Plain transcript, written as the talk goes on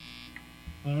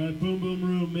All right, Boom Boom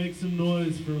Room, make some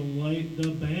noise for Light the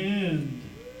Band.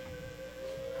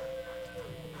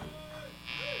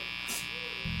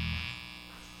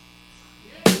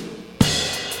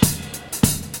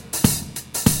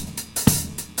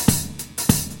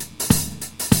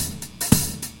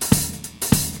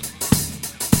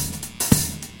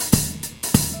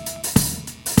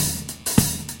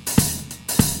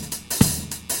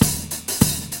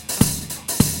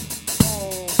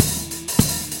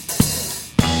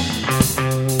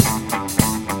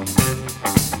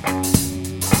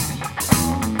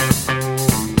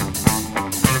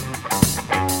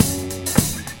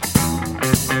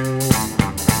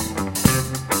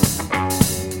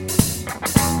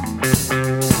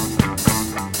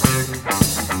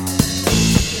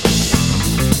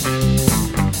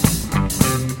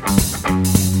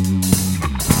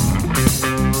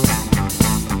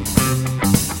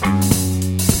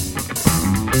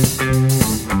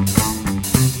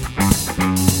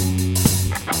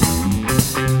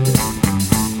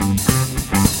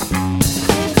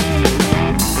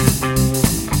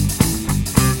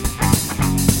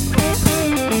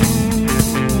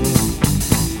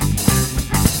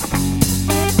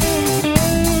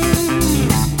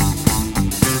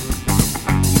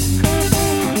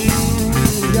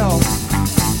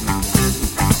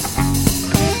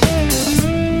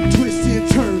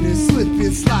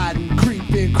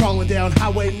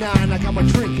 Highway 9, I got my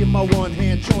drink in my one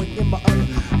hand, joint in my other.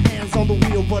 Hands on the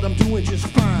wheel, but I'm doing just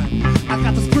fine. I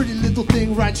got this pretty little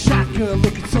thing, right shotgun,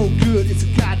 looking so good, it's a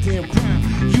goddamn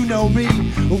crime. You know me,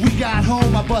 when we got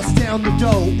home, I bust down the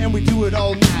door, and we do it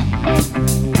all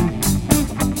night.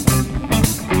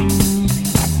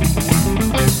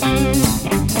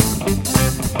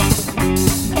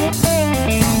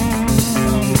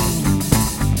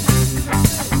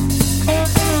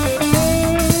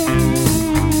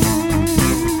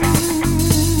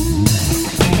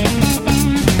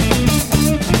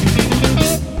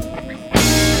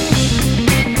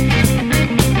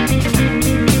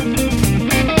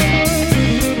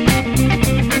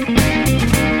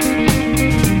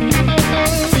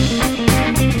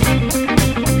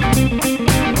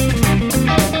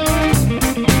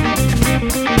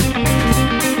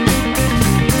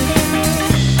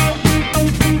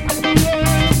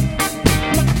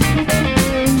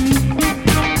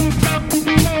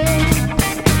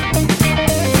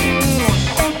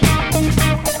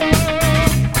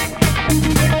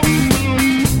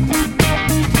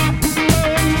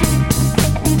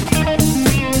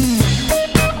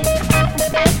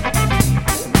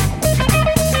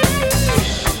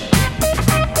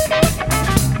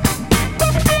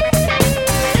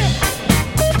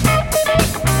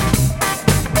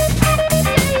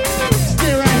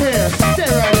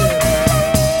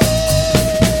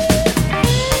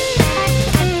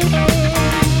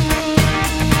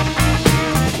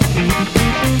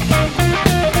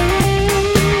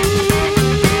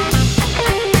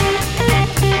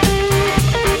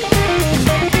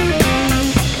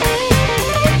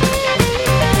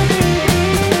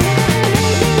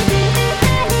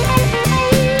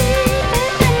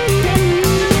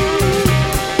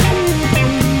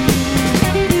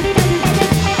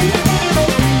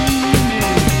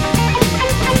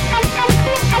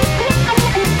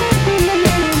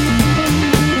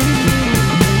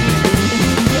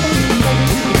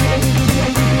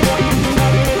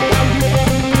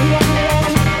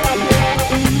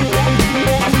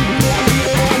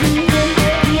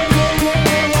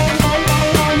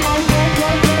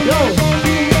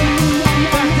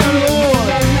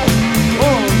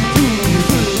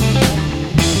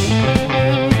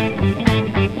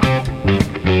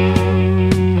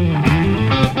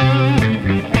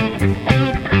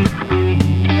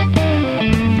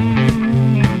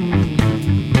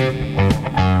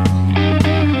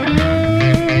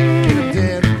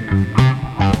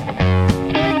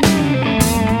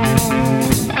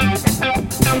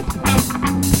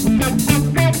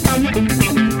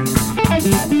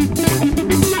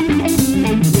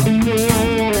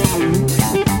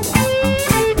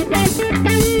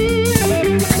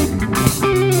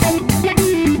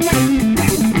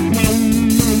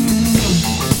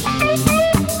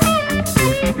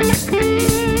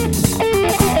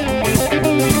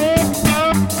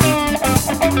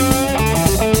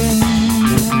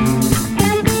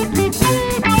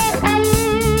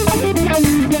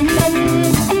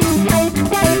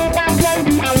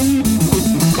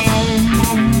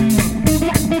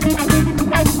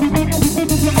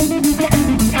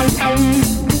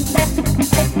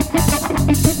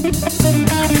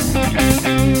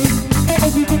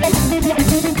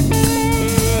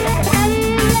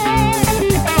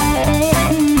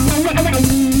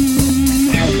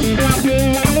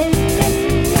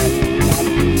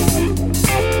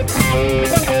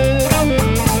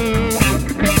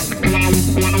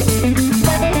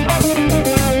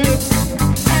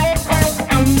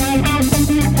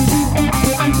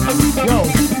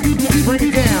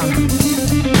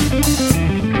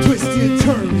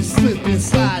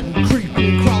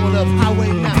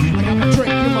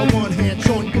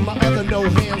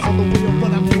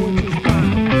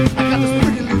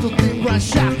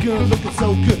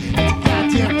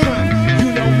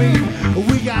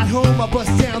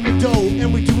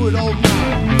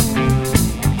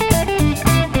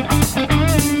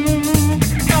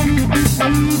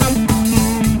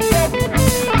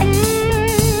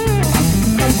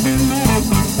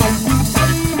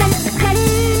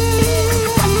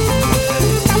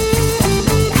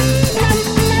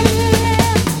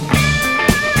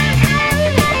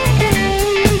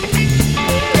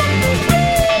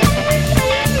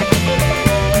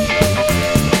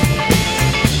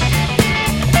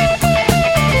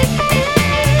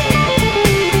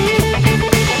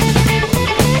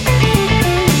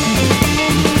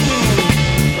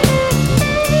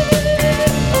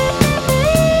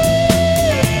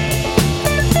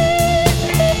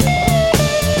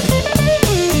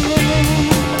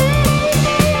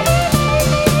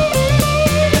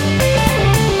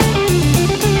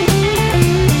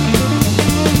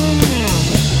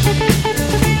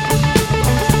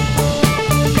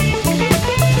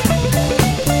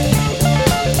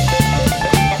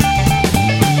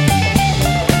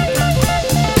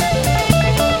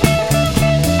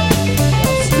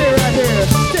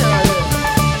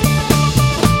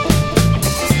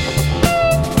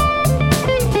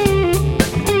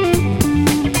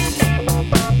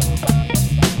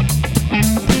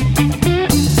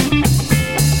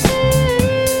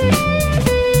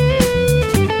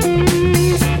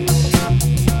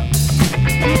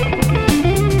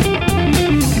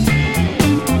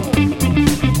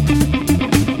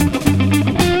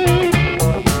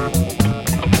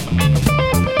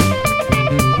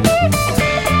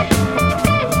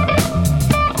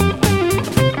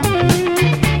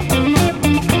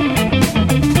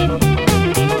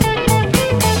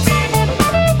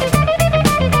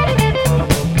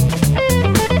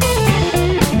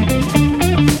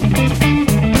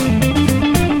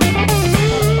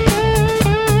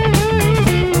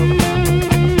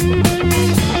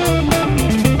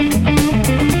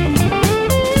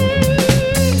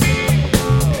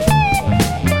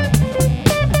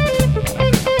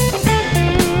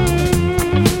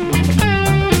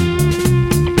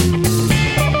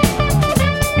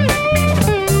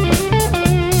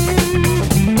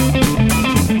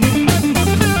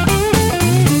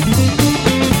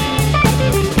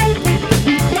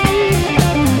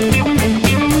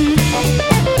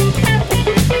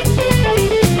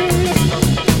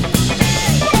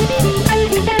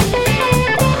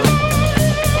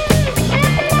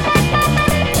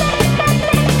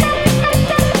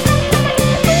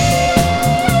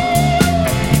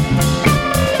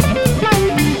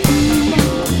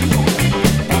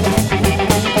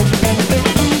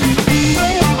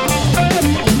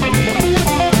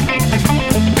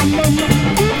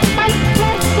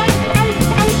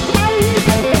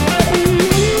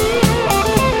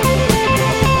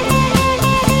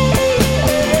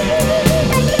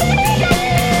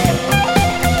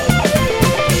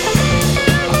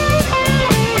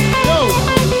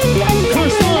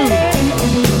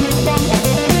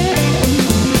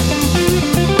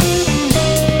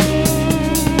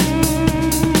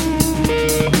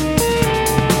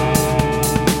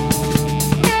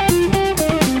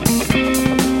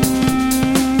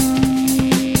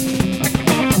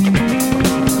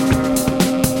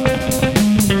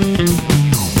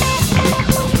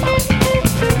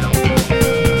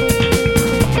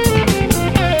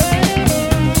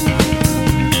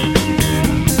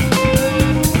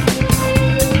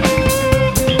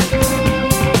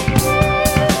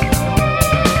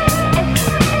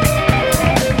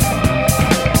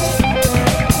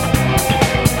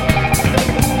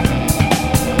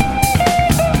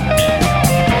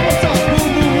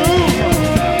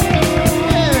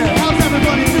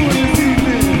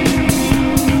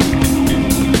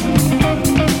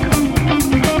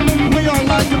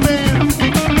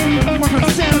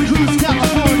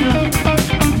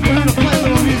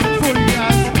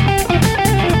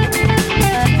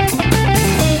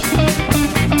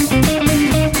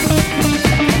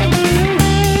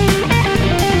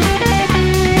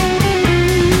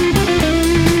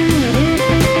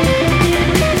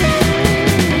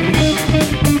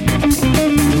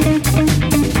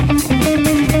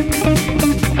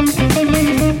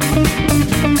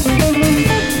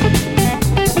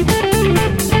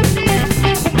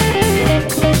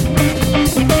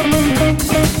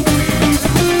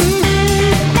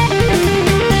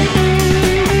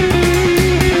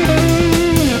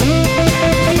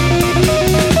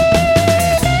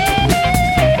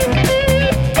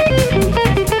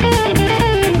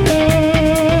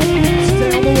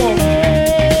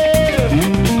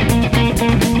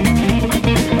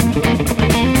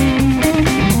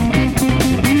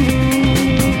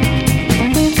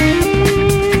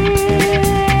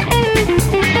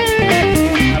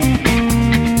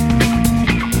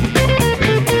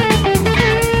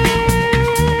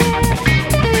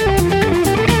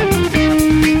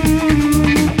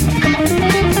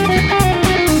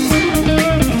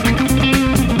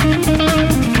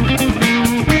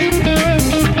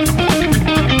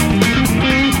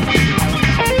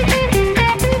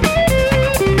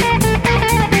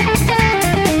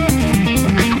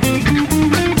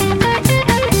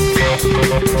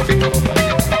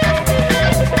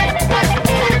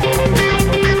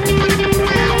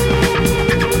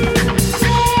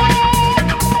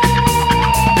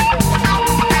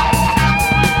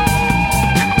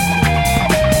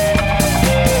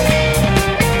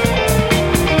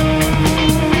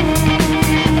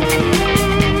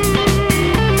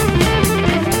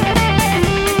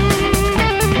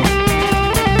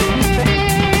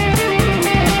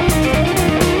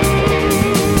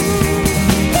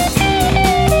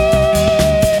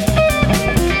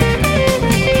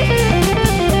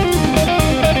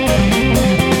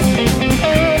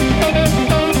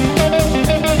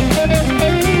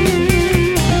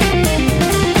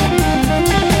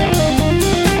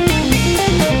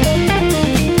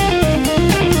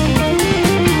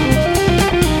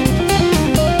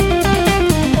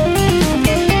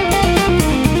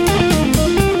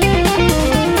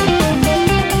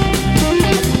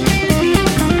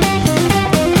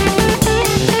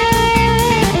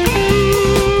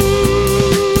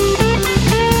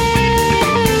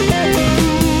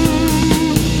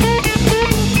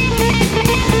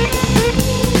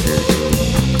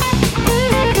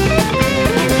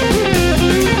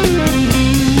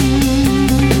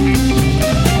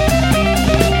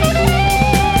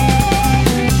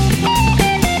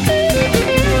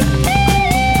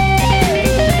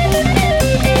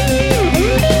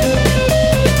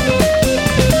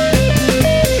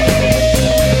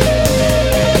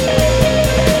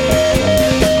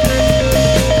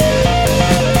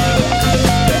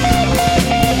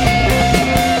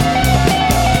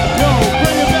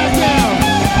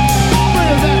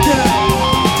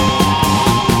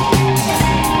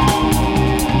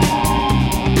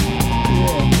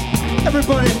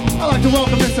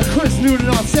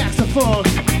 on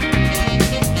saxophone.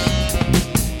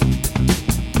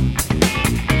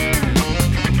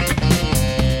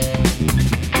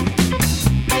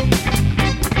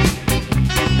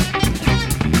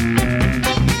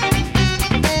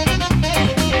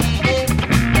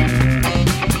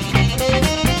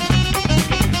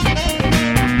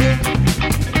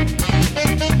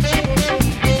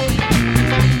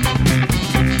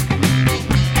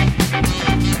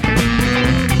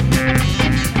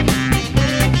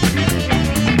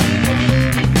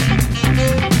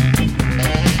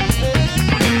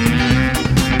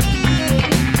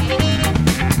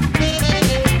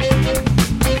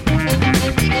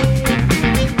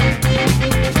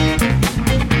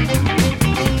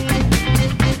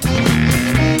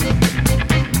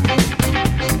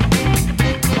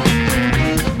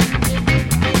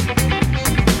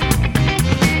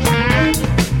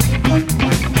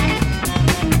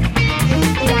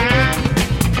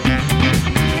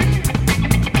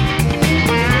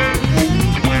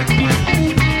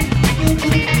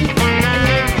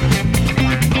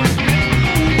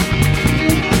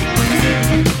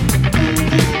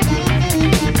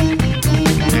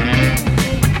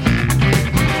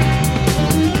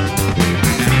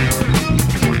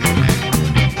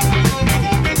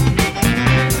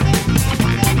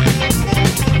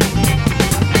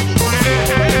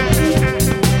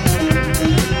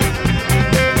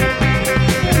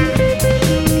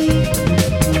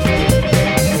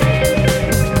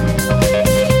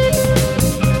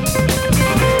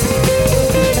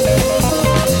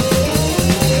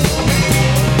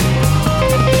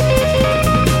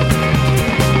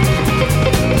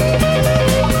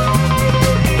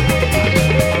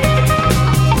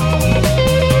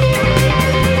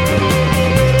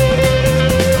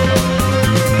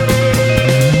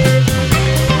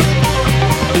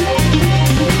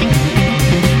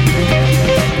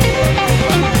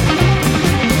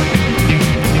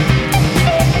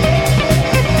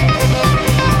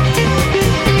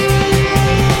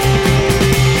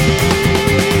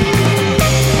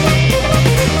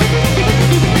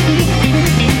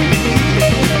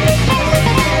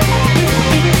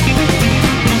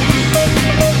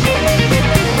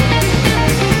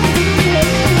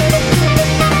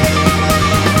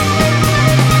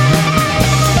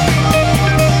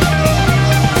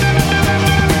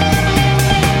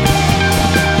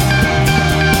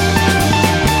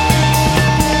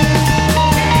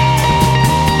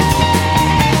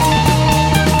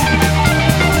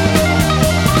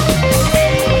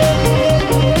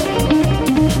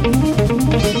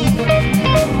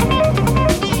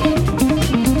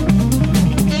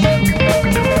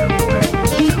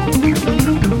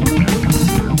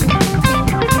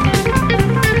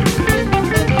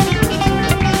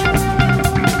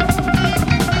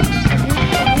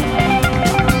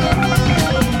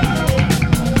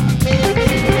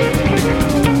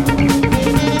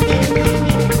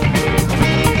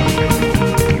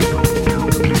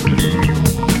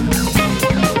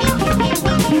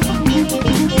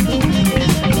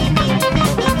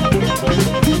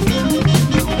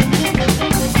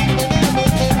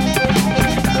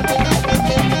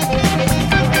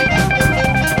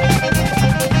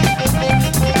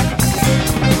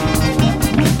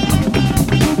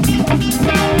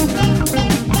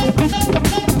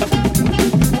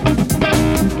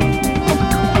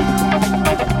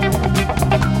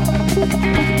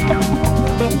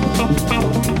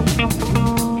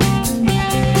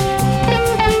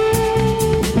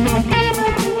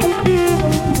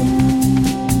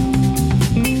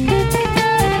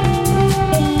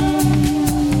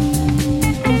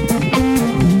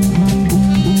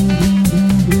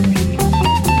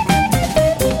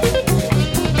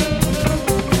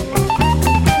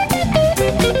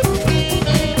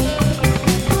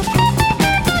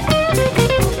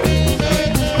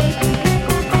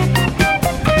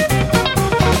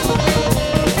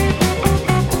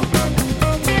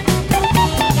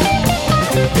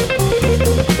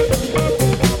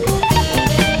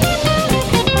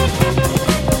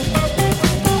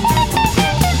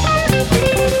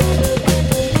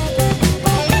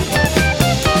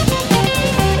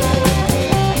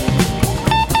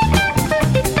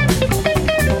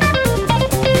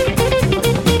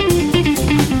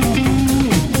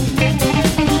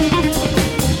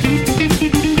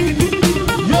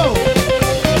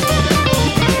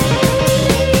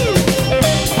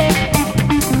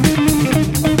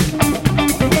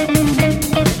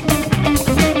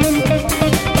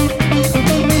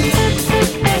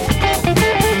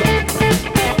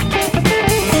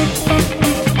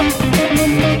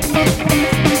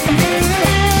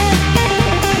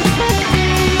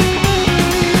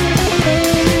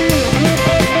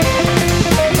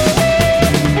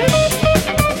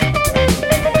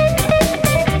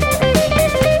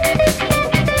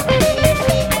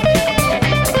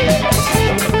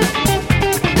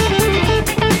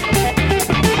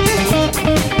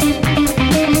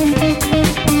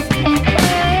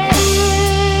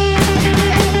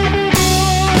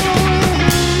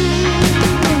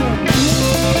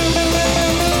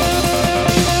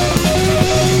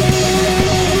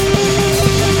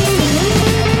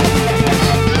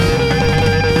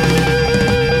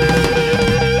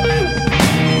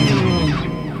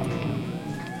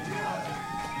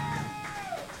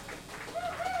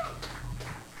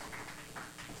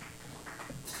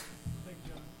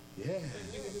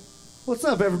 What's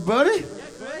up, everybody?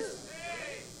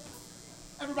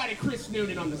 Everybody, Chris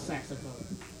Noonan on the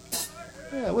saxophone.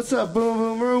 Yeah, what's up, Boom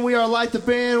Boom Room? We are Light the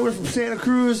Band. We're from Santa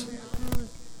Cruz.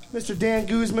 Mr. Dan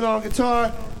Guzman on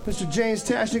guitar, Mr. James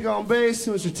Tashnik on bass,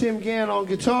 Mr. Tim Gann on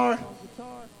guitar.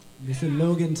 Mr.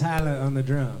 Logan Tyler on the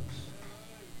drums.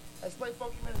 Let's play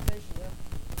Funky Meditation, yeah.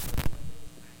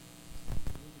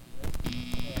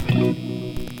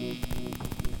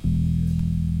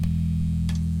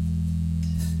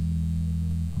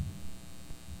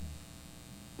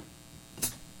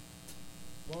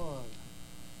 One,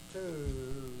 two.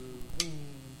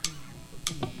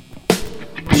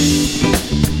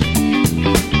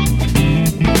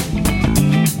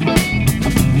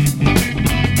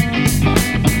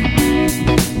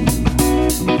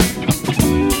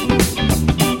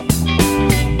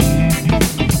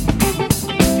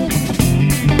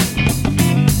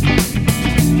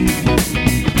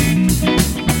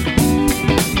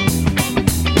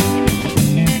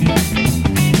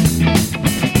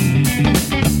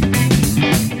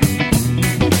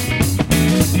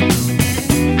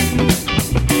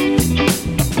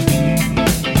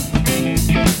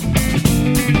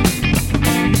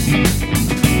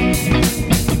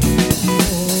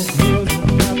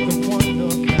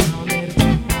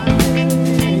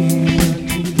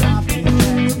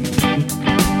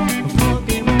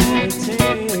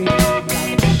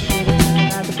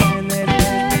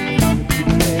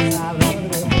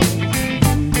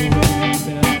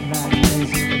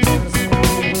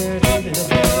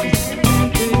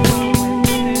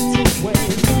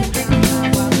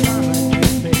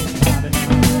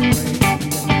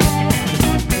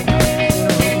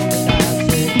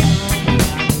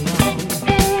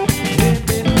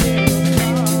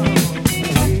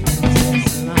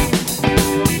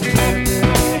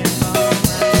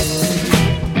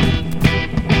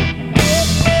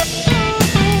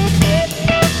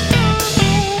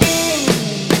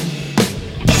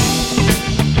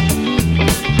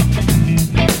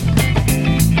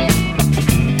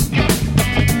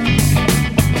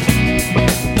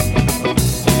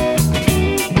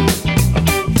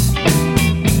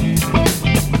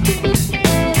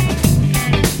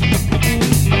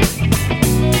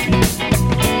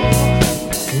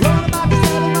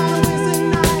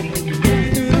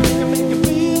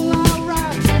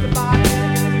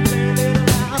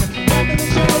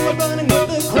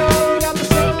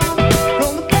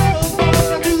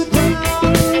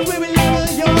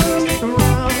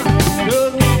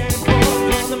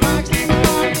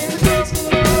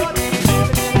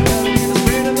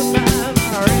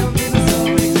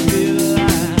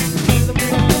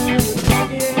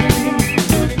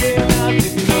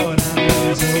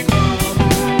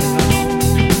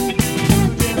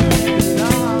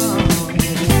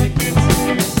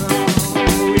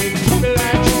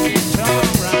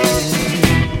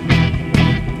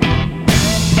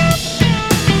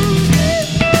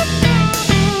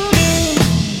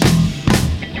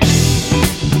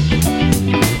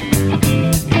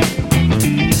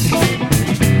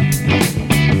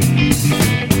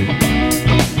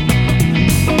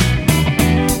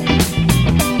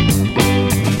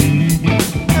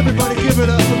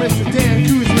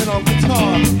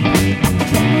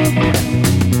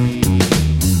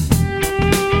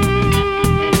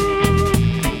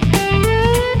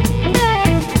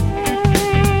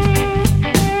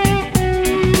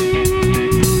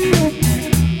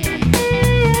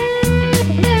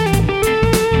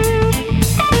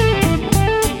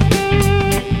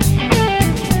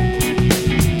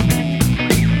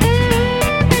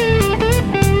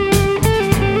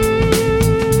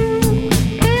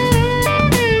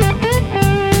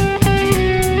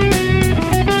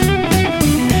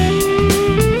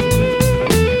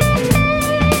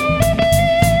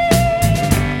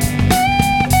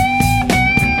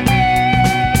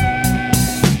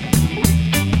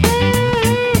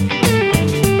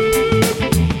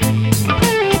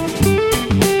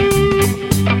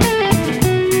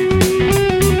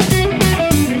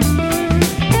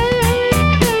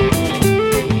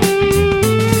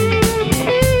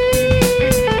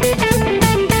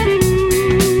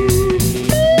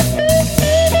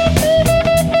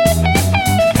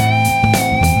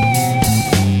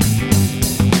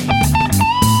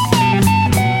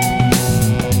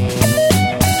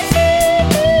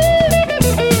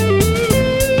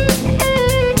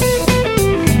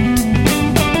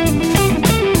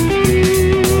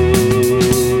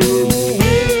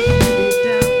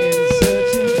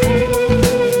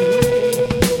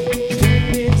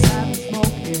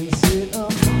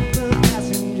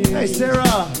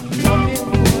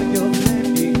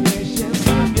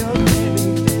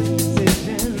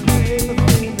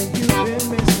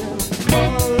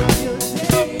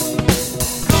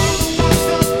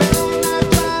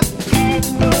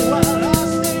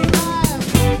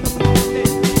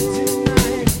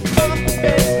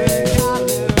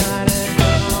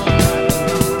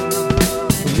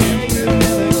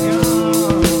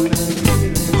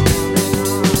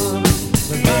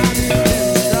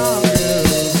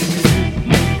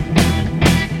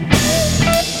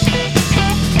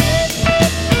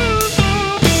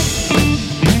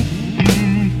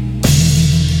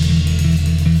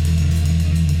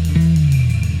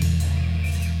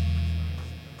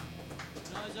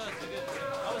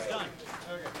 I was done.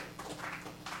 Okay.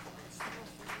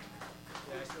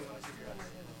 Yeah, I still want to see you guys.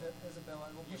 Isabella,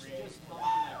 You should just tell me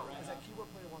that right Is that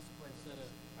keyboard player wants to play instead of...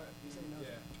 Yeah.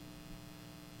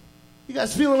 You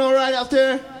guys feeling all right out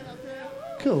there?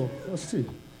 Cool. Us too.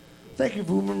 Thank you,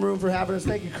 Boom Room, for having us.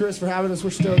 Thank you, Chris, for having us. We're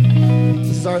stoked.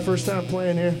 This is our first time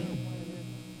playing here.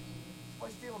 Why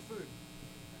stealing food?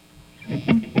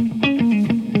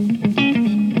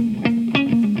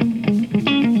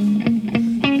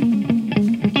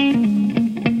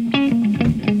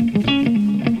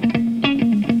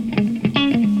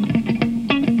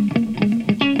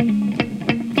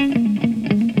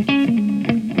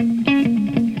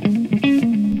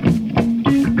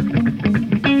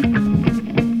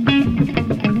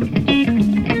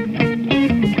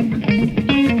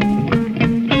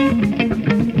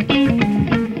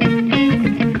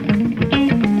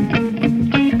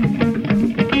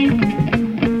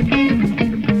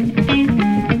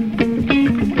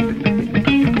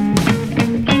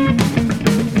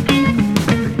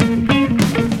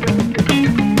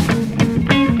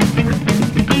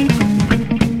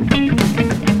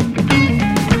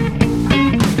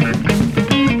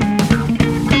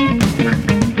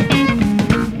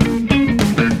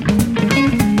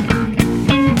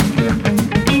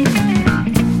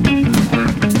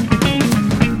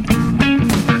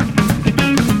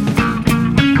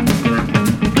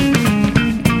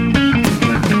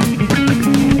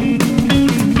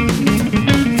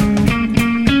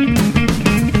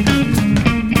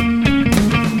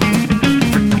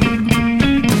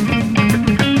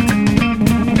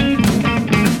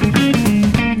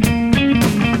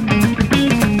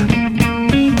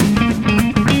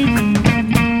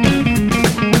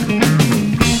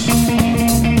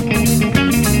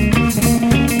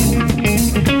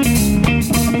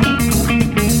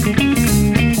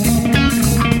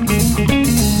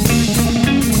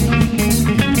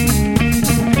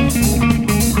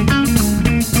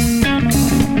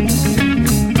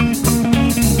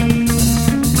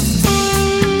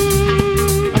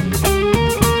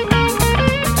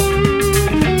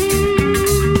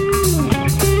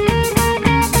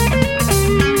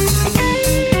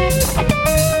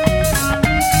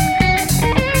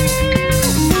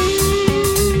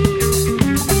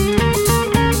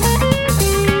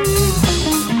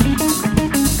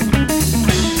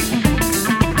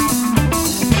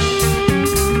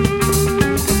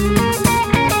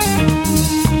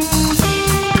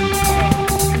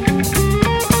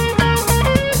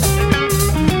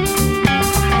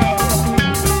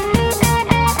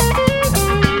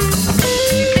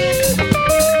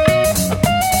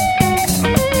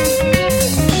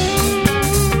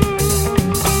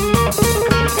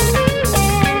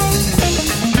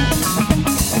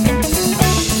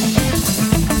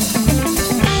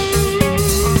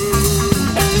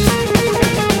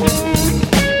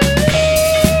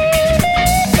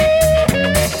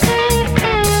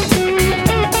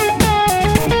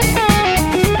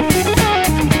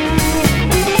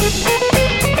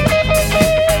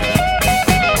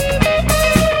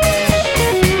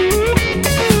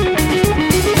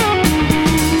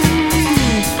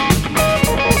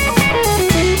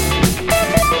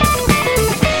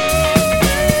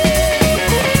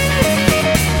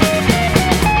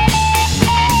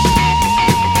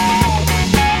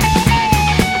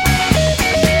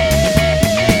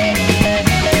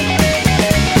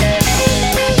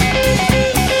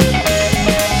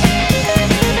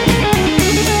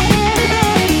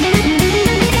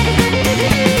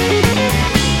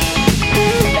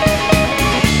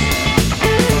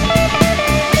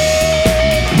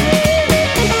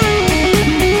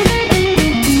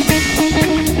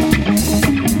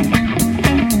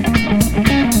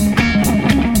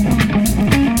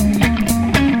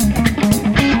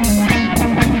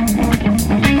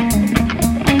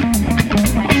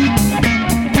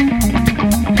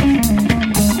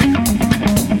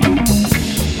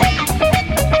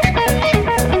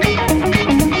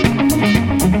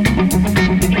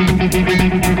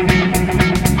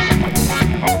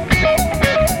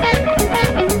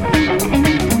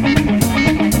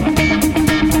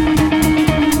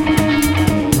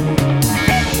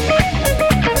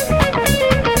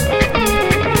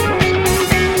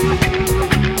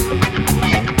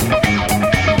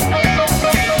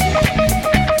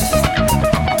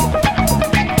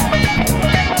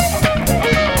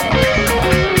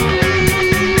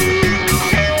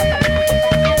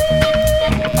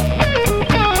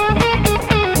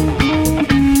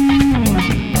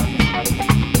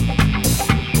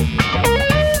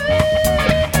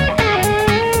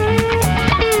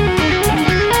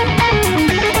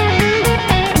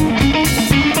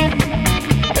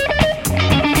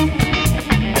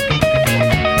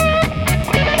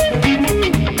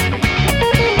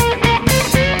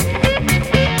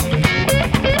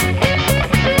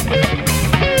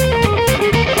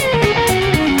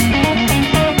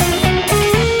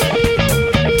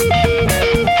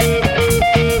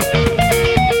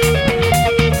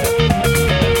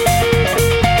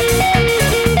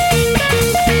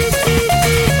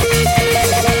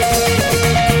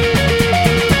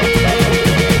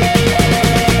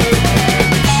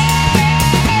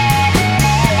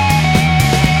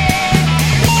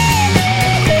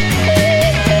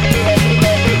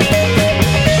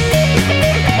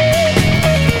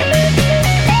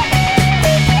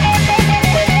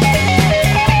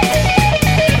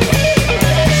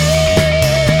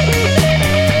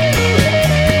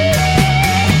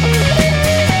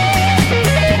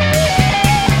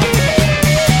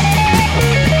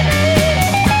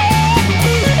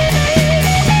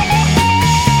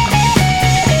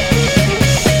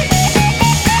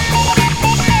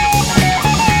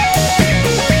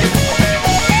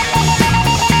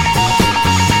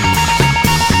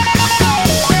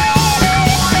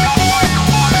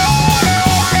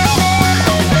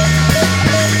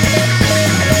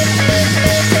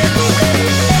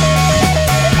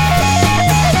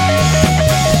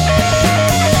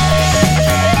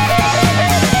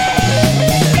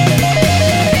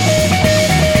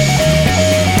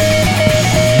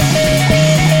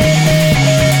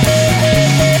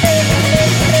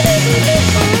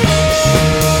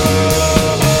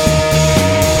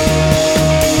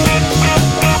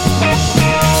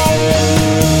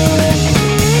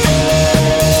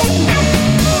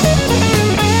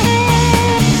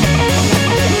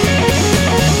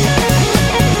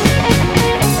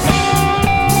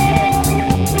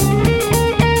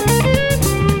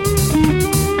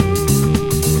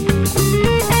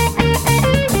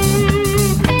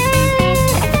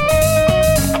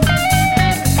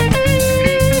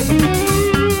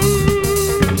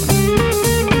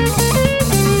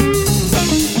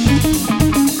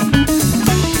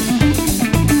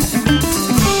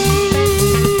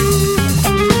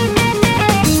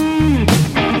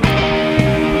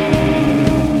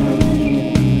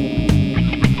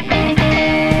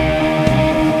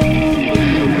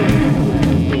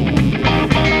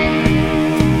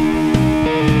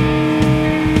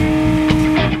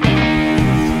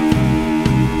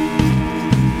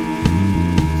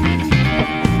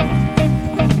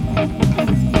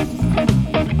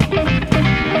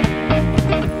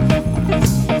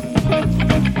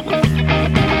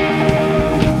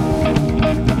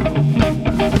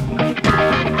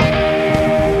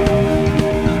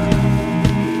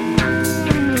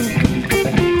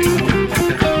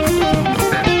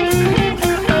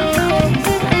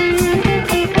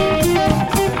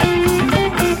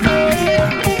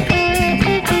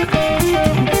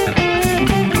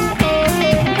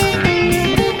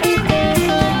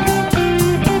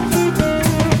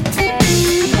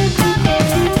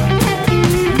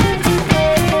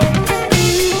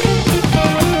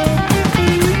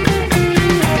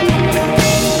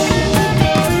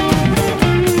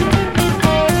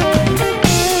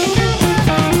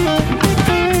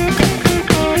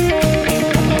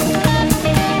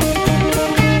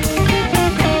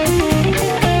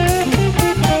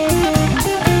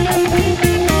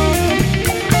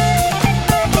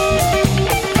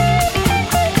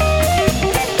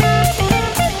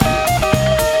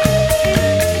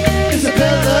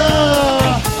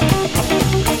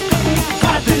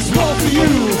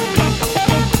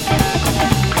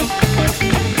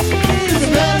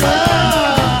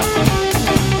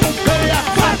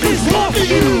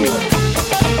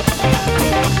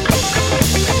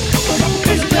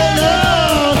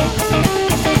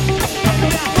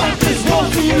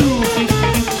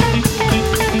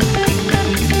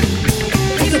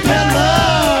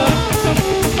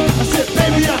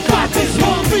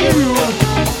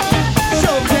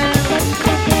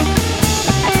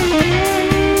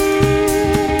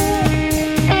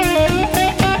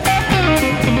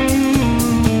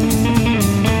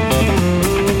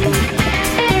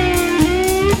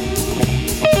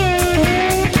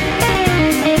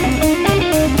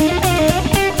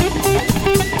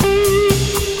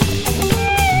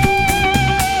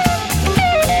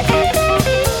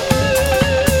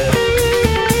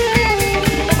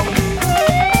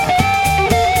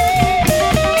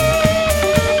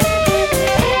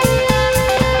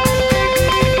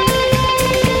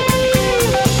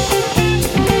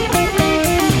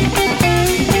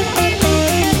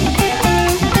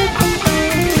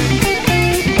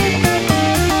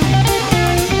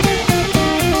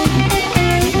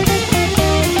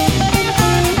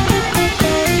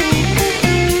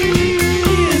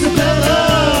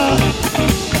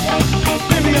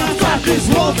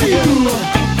 you.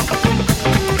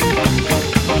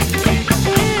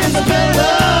 Isabella,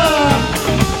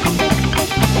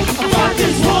 I bought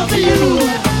this one for you.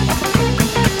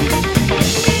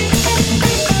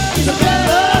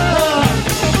 Isabella,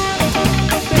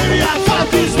 baby, I bought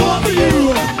this one for you.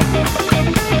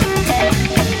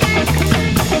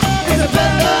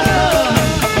 Isabella,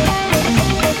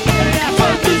 baby, I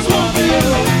bought this one for you.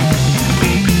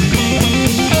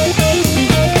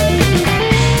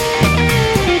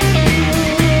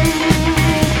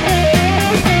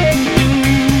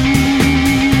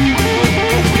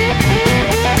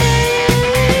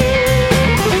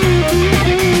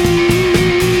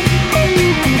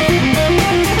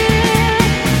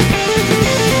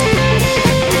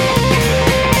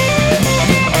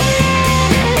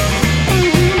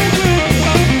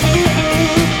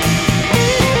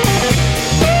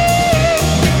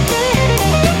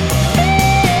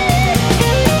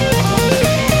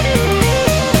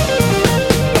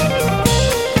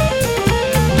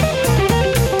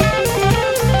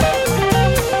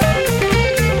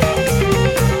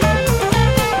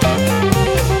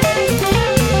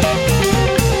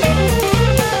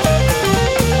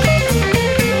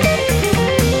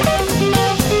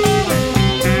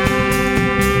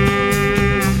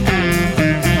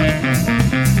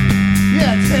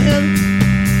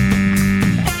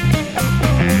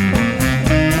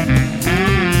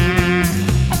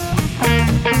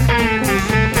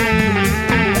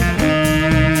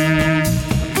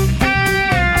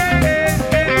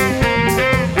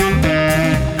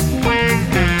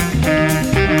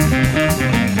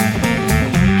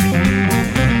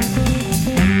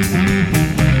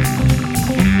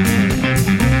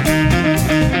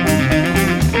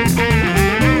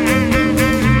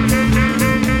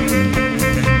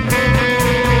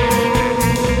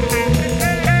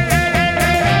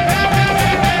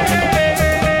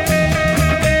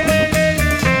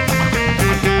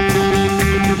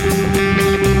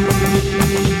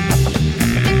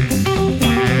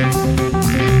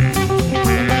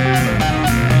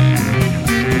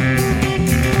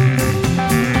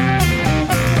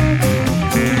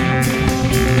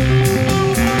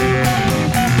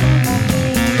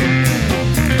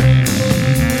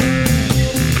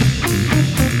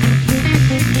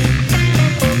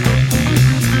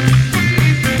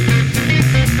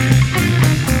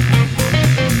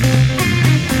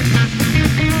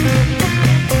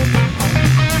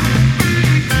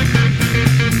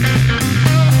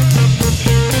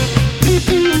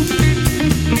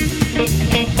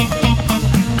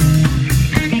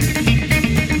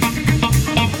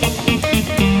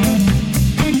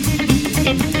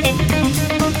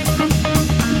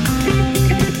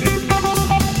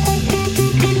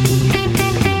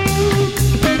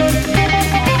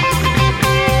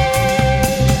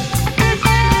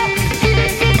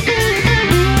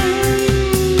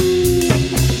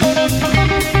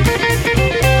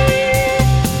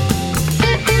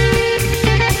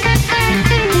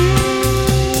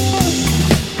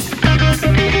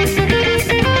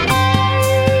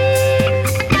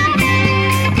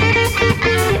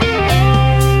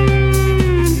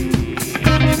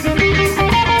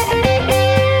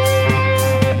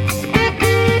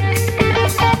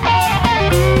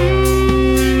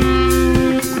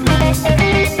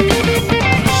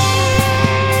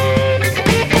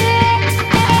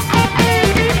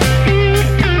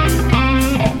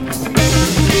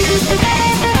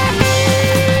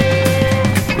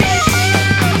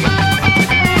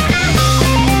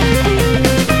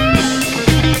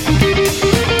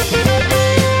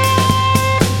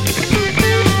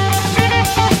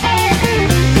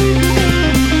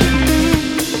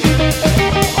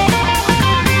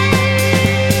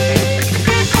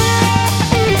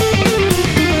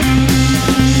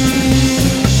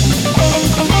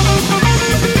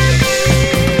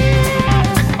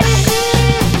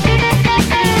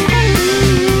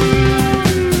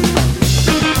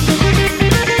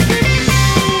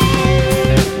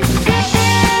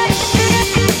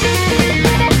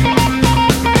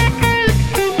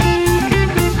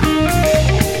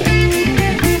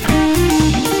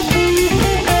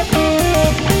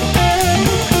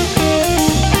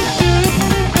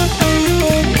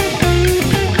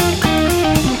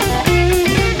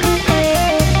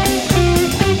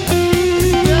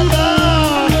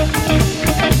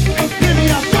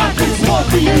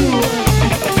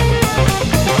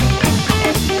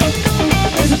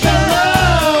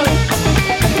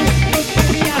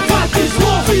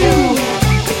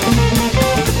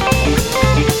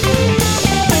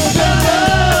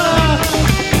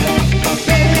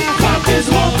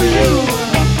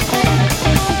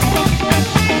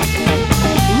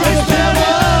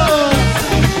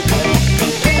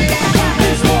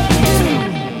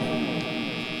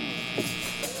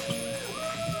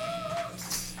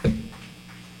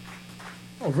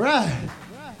 All right.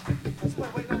 Let's play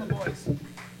Waiting on the Boys. What do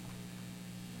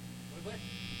we play?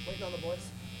 Waiting on the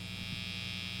Boys.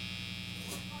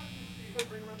 Go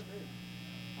bring around the food.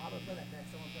 I'm gonna play that next.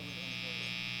 I want to play Waiting on the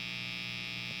Boys.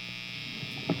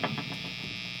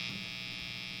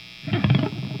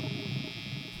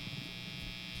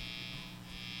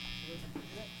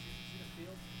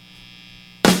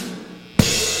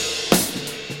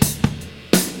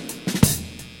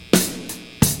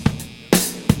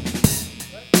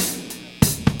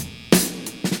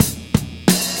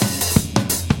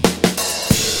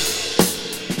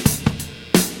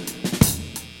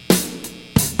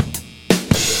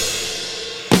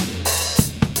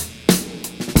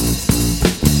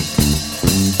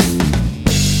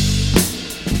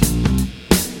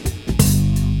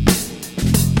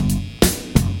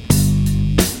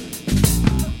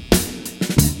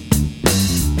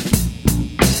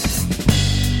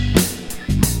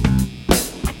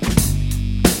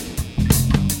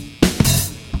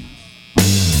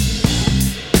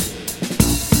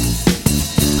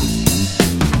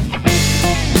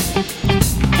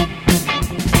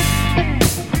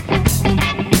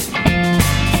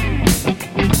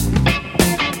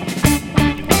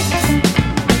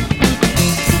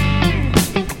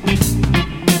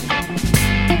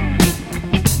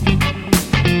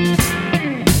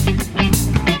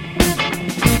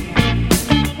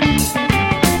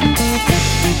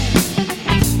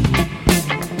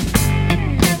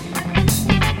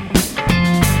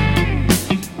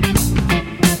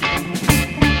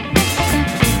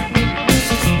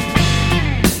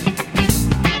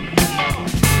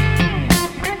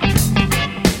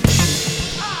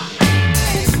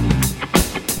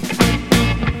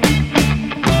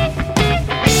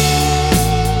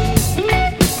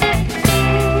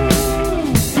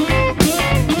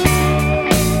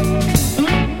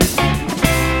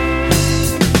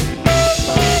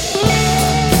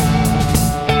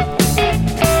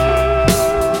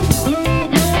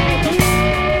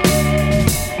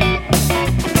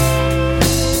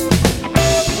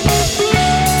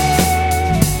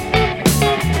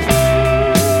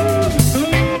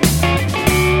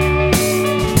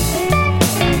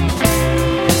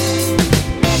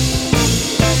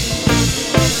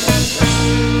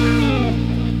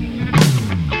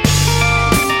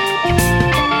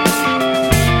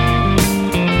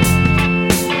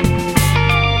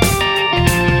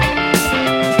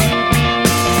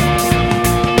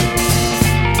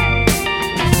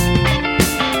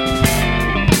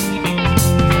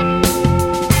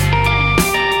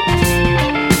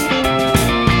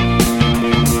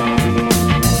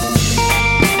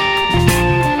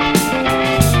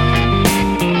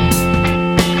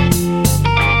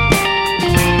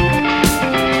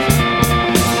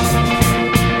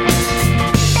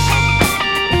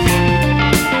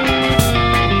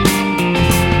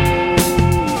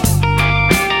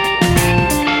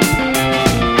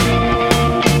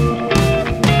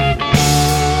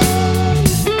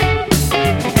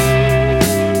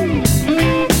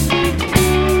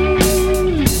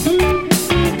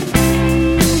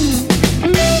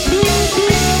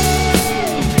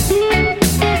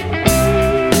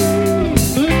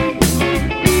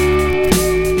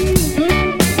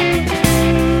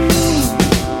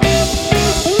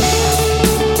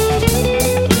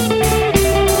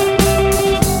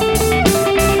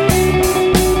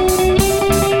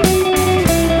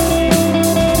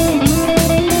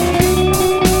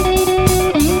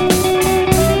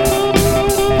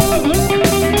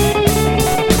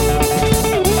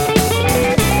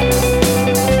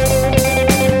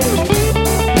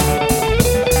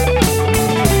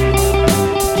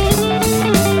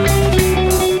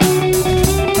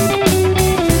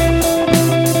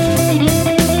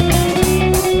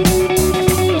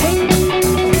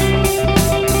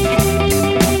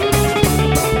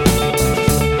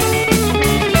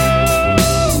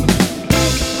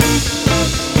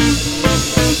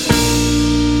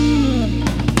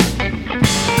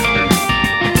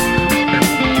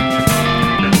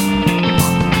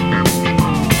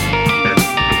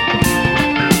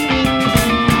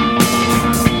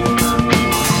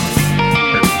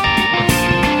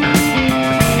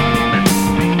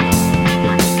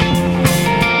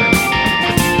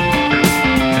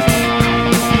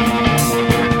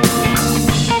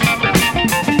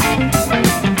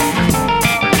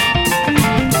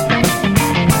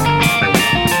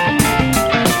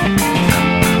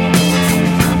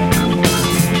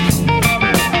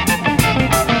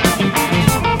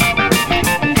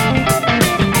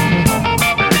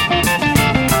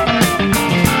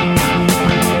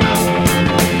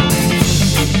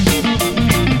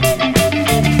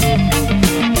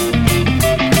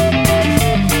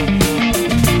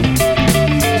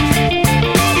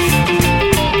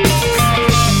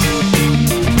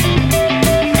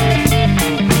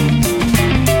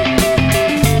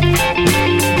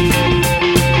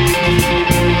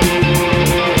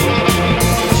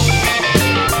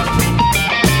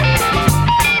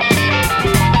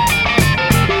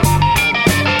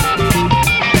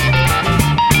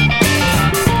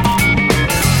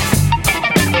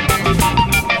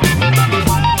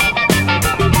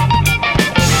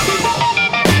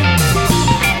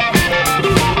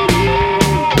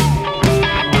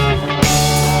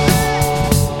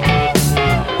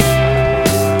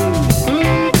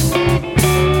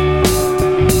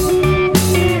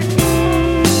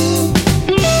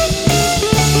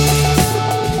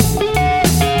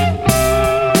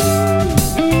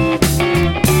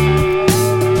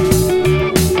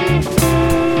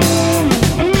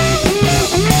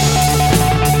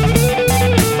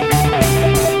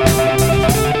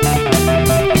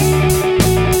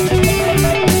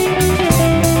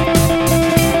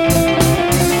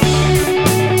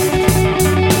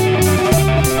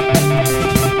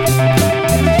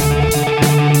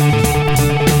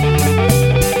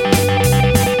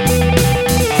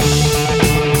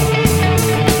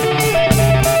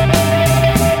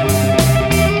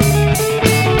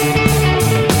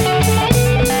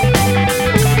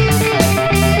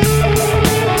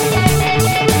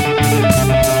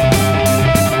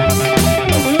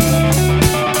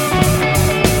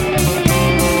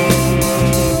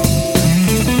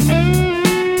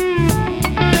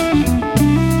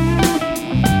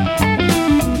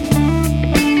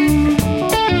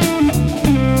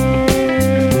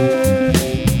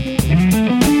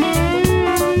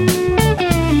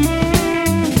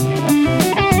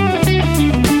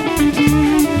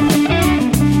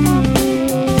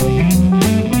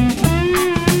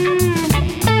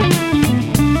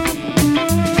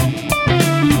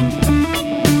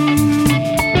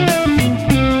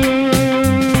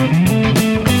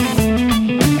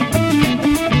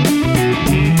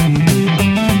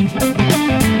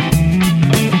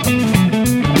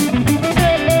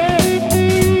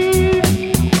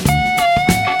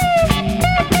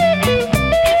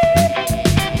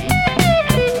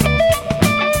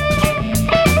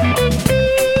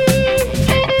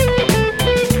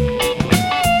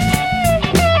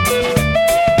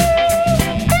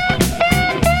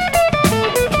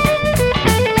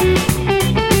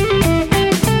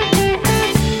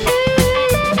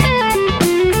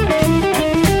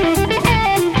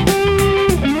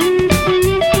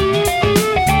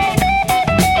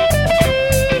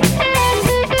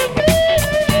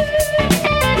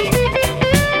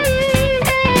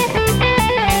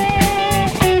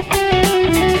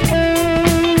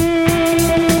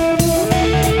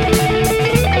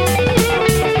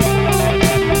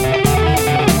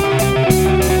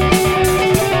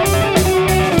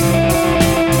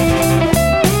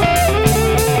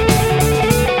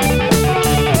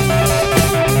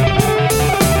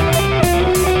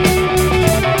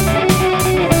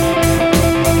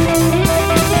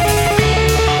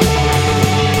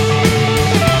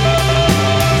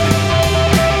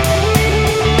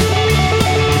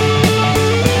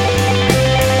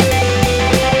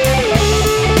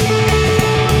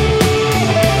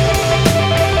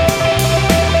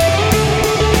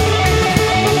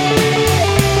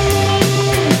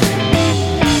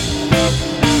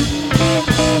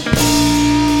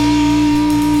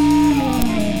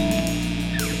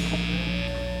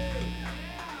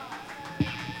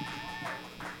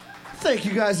 Thank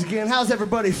you guys again. How's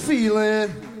everybody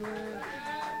feeling?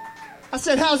 I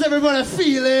said, how's everybody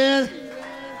feeling?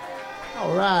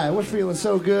 All right, we're feeling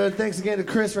so good. Thanks again to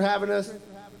Chris for having us.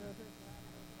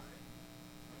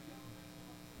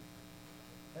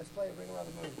 Let's play Ring Around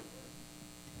the Moon.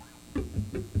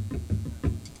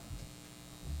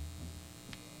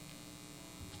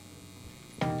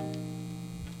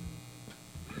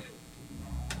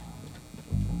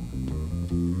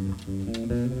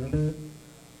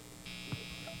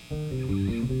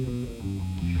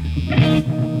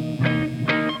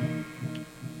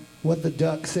 What the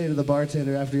duck say to the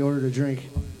bartender after he ordered a drink?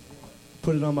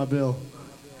 Put it on my bill.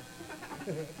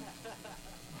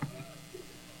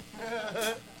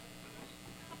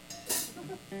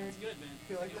 It's good, man.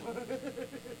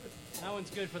 That one's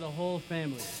good for the whole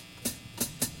family.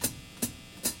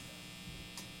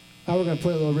 Now we're going to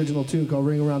play a little original tune called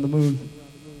Ring Around the Moon.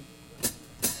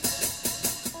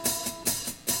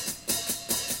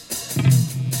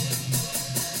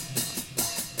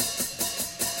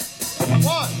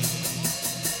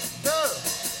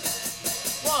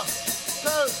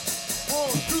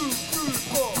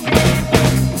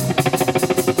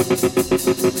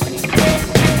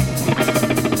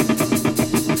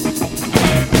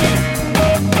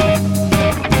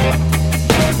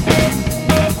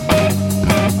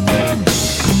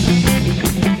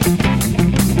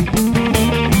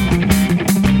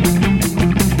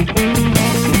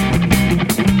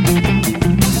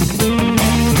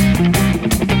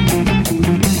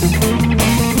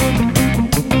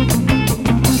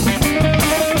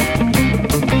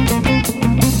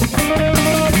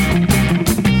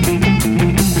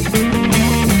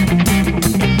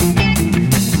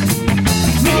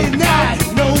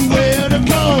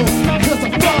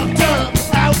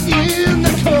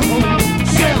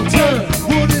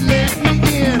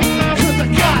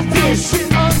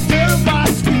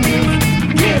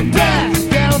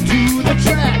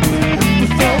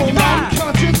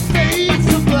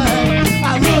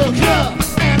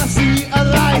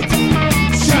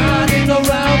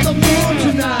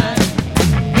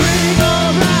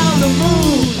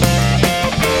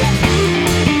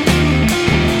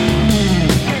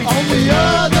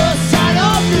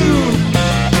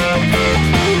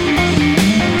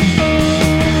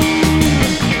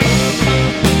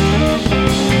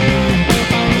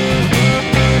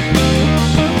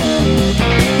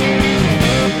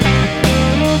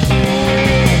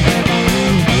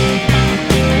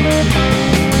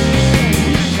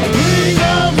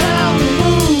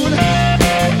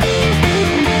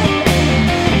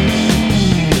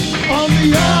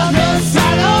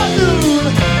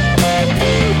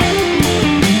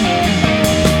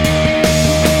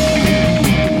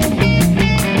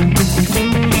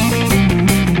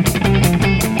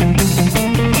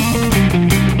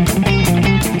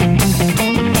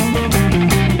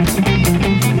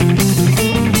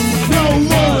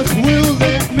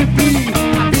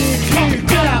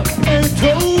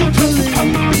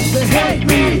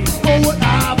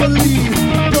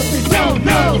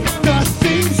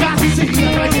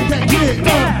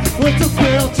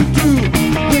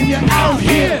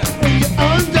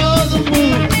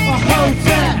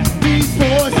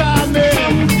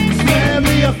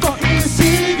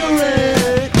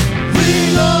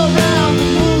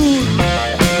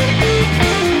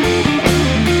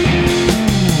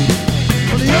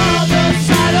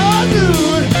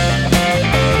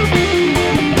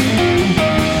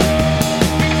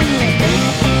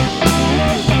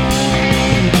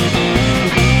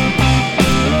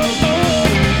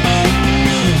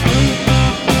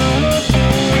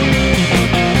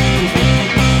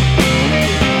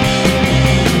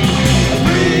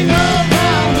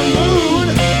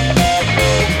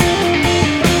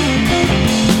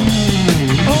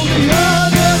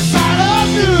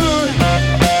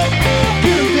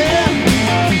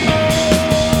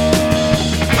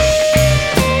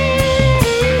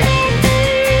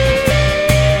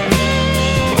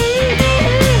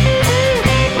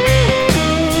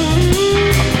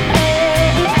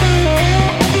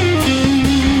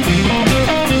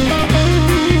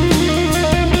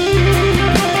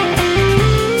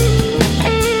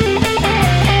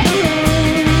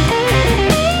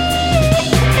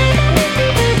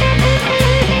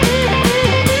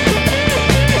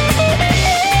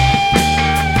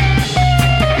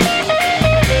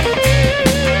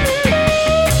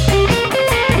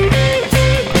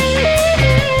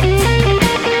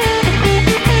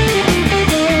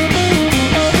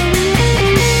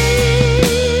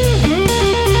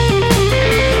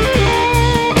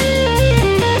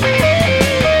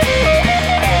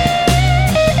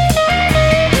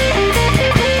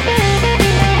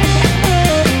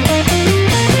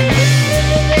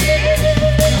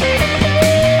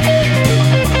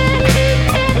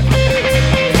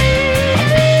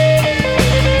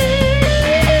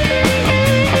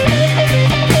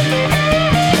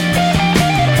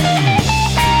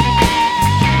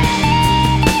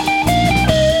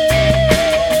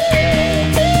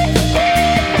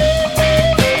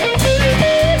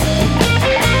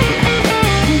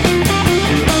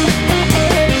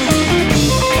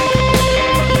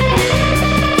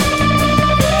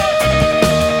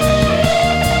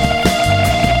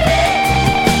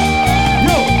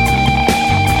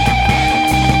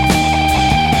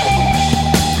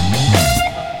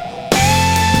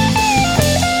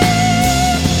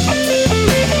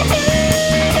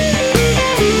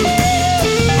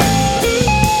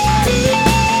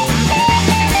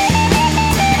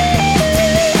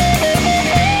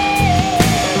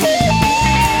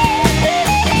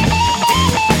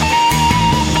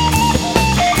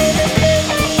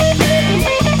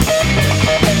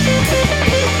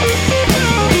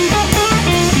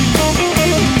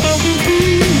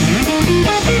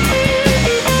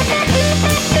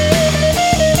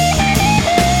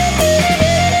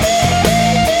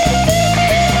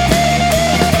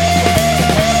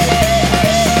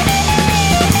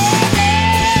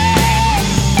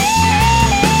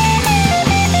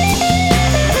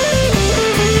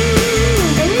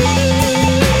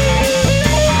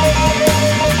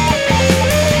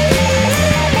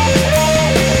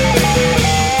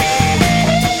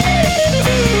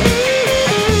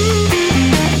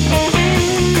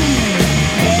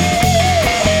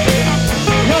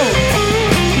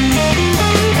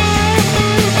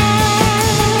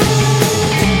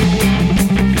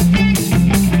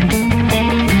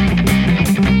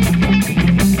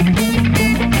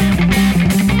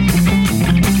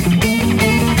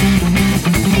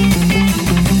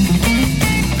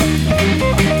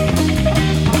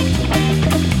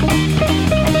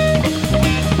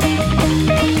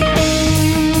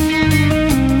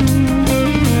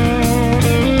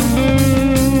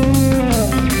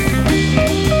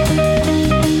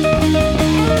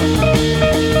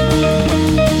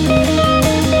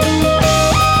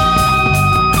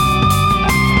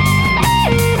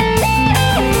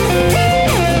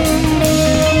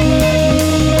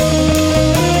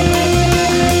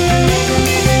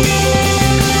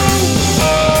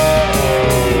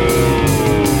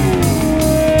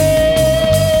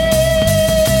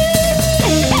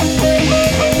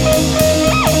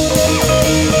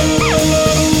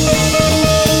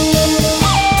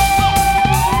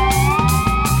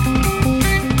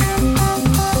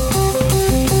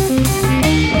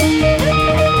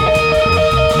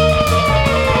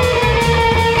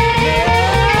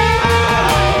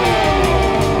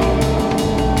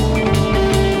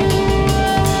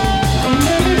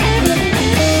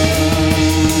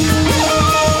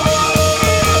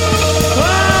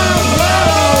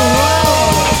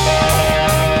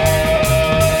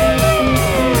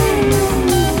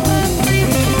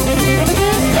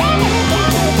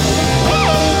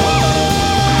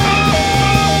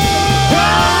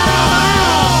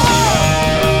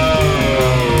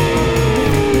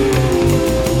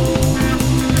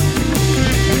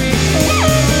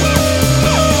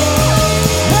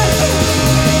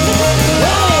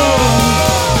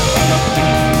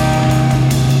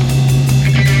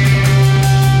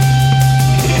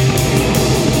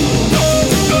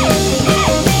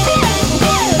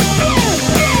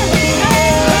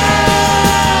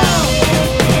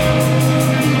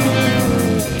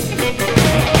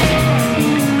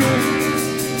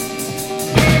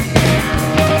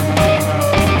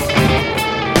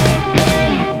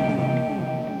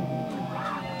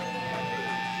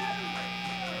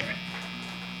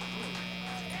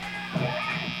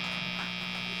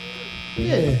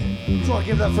 Yeah. Just want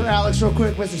to give that for Alex real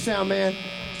quick, Mr. Soundman.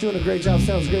 He's doing a great job.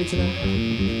 Sounds great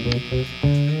tonight.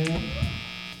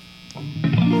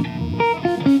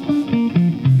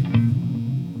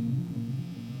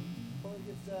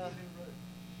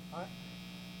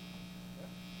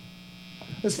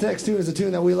 This next tune is a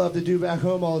tune that we love to do back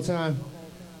home all the time.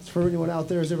 It's for anyone out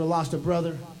there who's ever lost a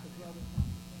brother.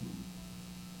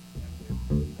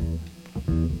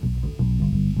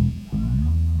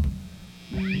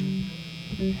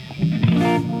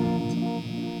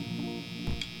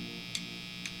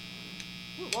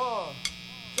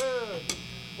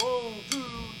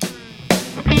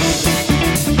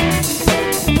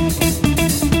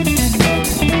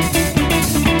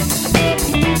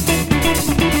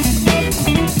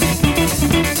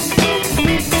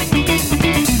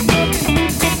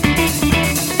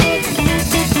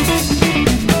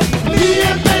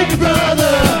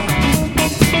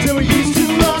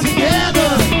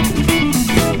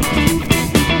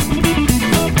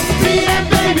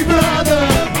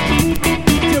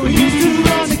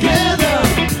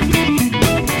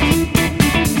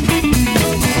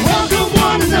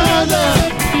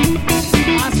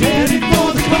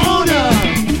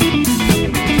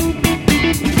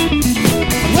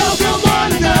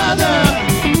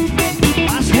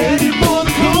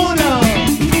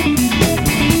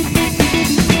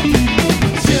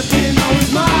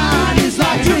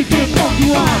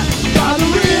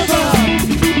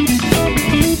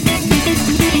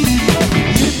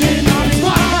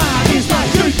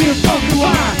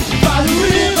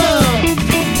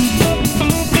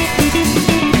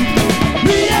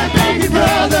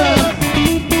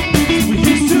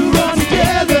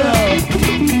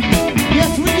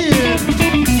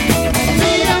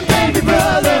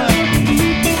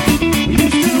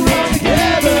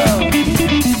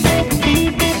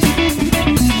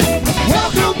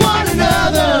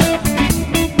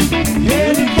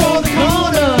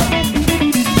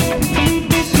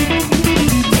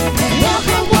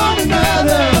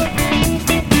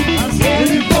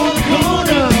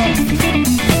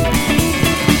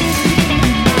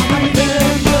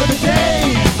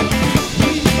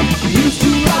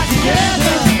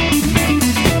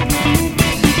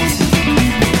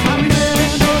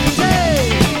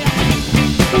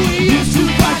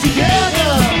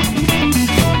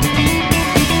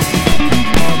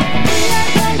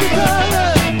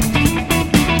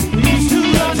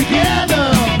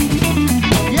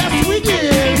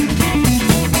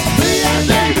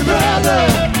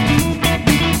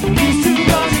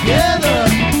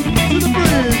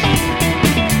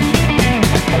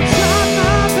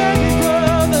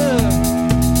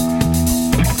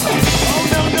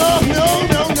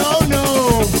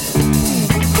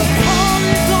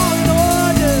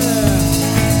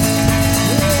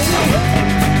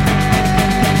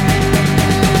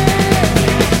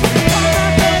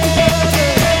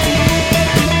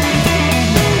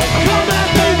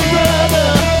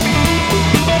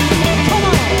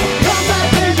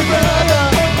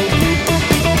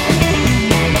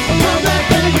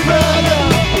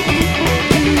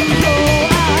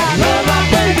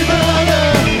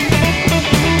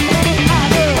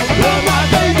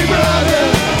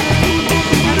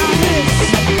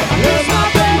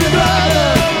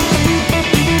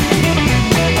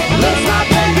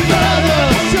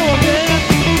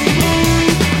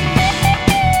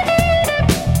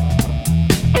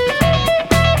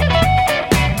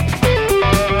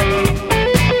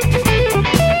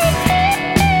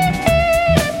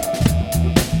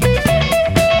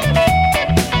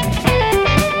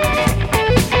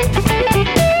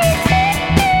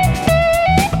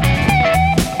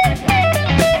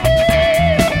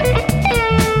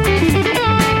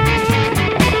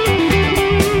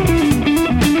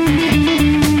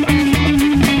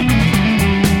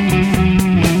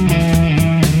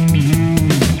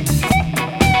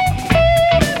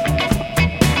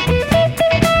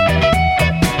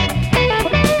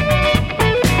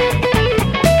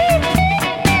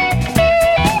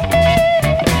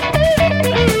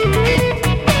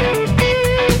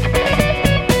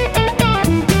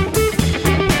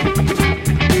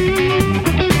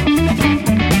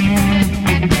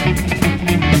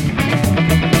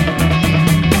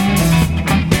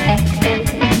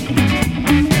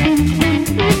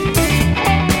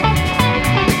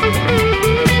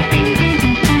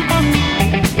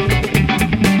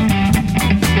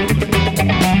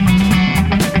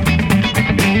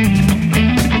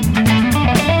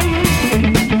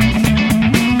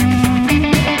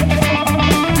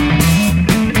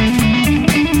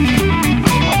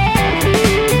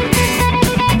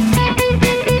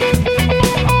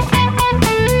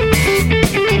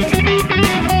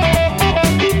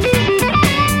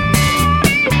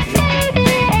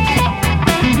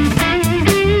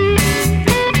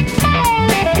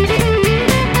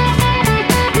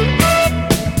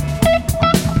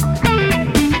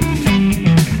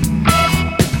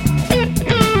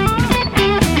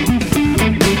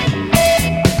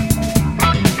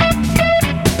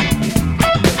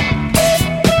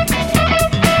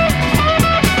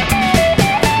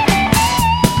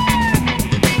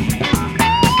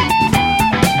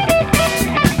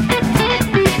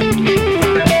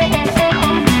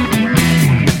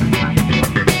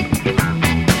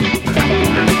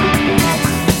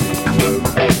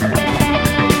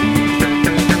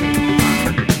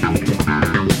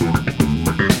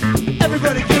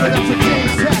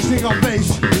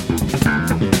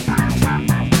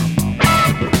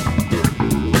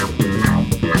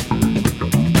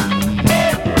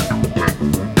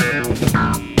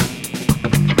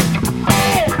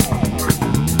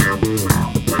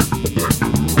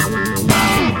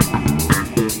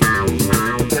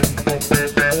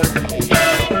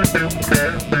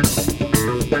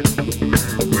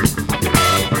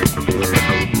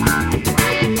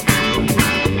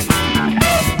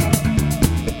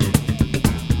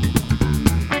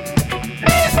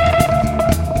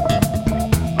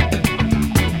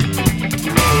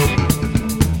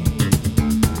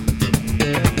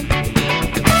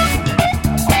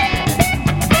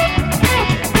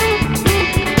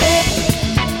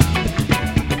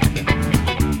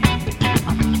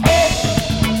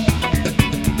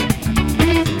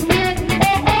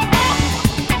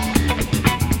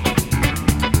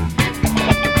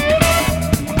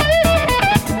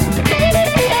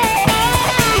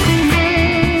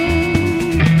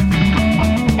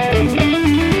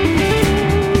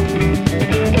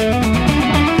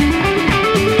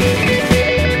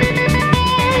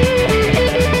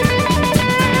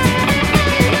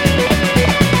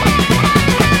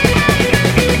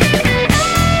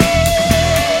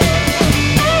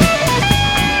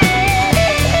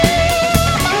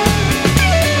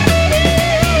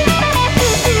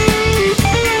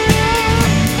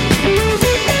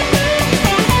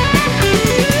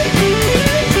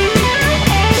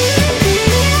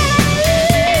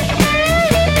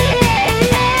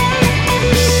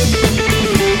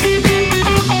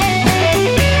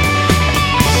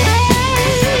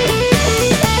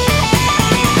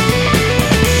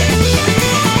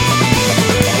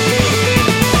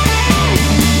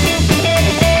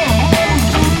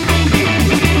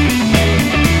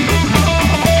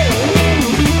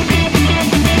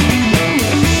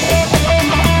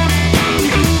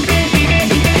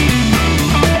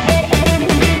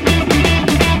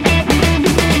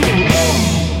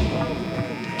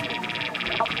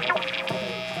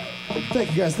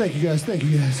 guys, thank you guys, thank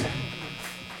you guys. Standing,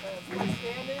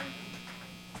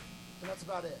 and that's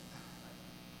about it.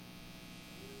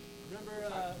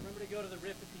 Remember to go to the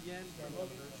riff at the end.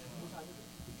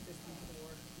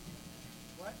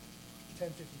 What?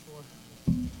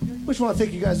 10:54. Just want to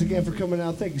thank you guys again for coming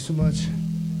out. Thank you so much.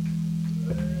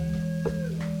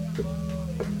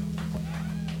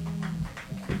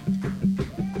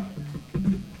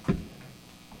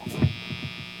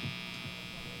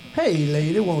 Hey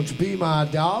lady, won't you be my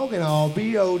dog and I'll be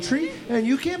your treat and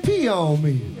you can pee on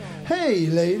me. Hey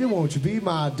lady, won't you be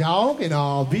my dog and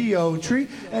I'll be your treat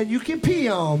and you can pee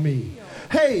on me.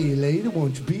 Hey lady,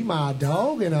 won't you be my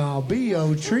dog and I'll be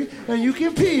your treat and you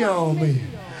can pee on me.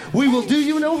 We will do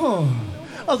you no harm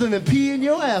other than pee in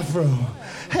your afro.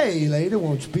 Hey lady,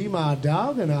 won't you be my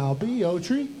dog and I'll be your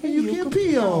treat and you can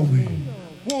pee on me.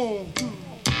 1, 2.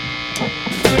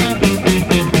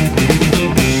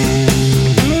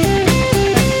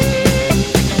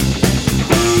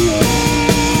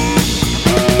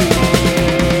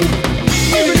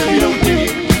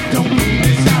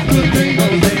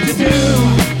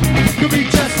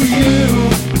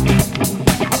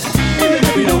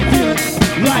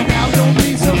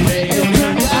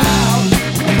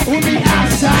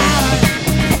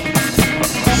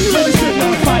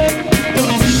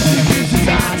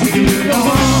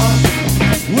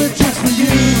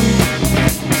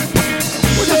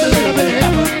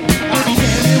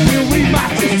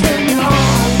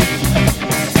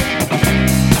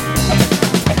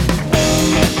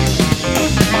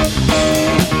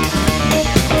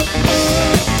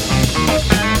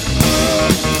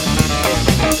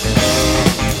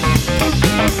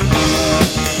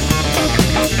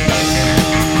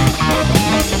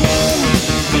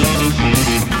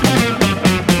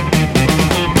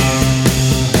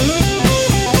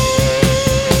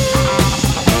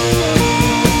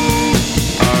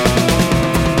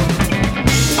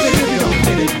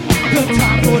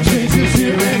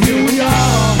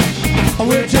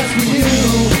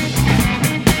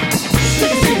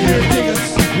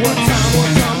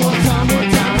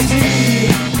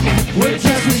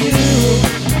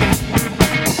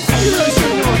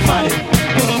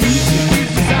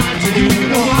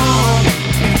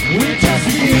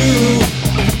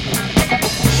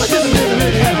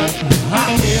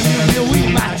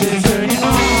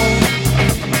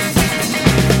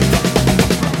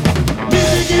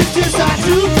 Just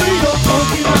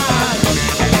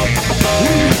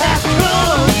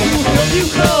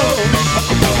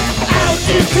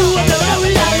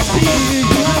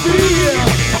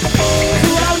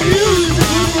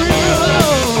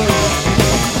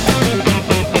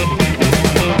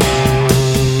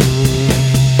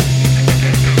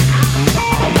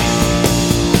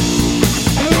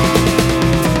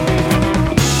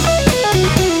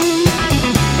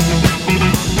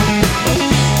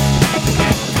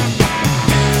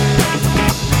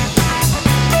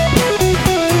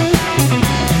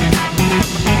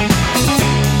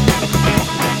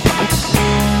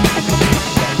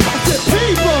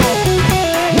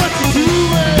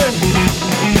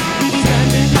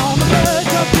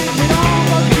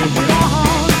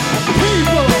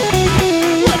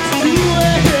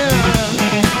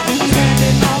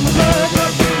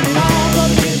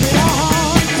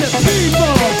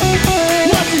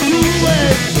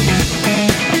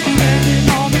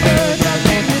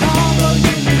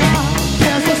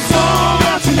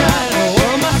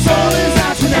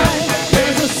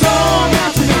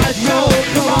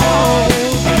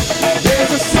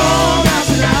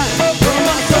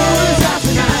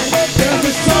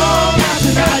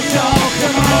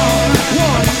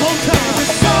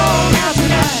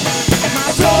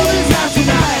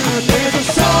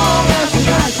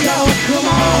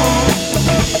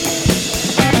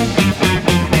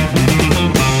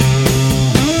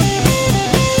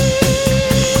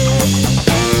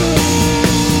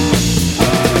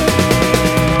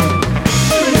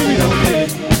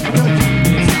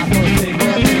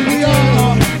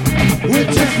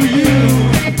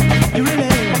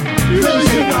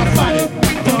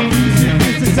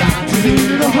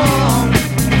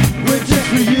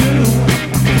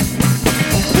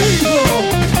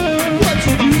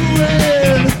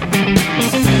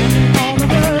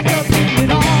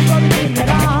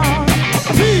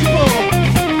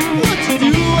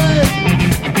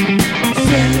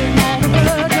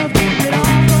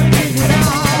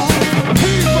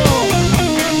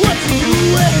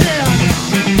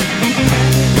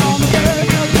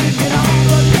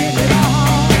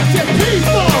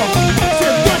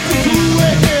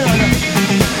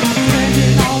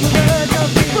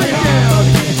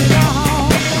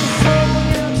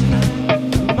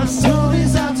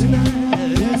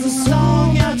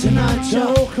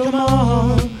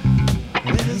on.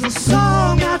 There's a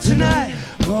song out tonight.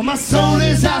 Well, my soul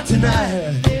is out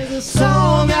tonight. There's a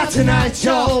song out tonight,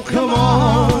 y'all. Come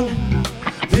on.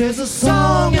 There's a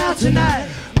song out tonight.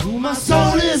 Ooh, my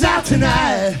soul is out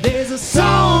tonight. There's a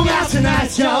song out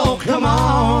tonight, y'all. Come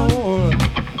on.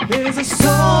 There's a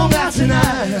song out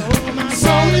tonight. Oh, my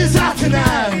soul is out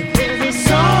tonight. There's a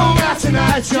song out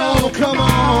tonight, y'all. Come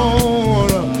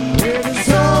on. There's a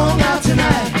song out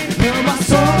tonight. Well, my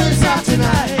soul is out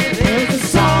tonight. There's a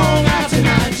song out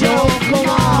tonight, y'all. Come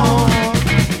on.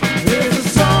 There's a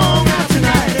song out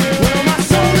tonight. Well, my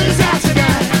soul is out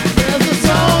tonight. There's a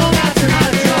song out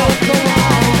tonight, y'all. Come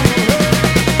on.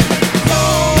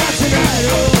 Song out tonight.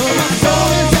 Oh, my soul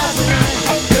is out tonight.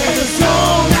 There's a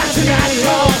song out tonight,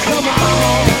 y'all. Come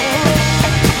on.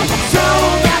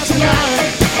 Song out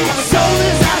tonight. My soul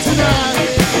is out tonight.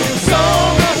 There's a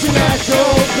song out tonight,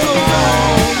 y'all. Come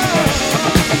on.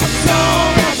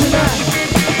 Song out tonight.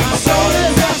 My soul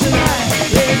is out tonight.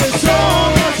 There's a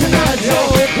song out tonight,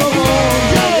 y'all. Come on,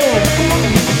 yo.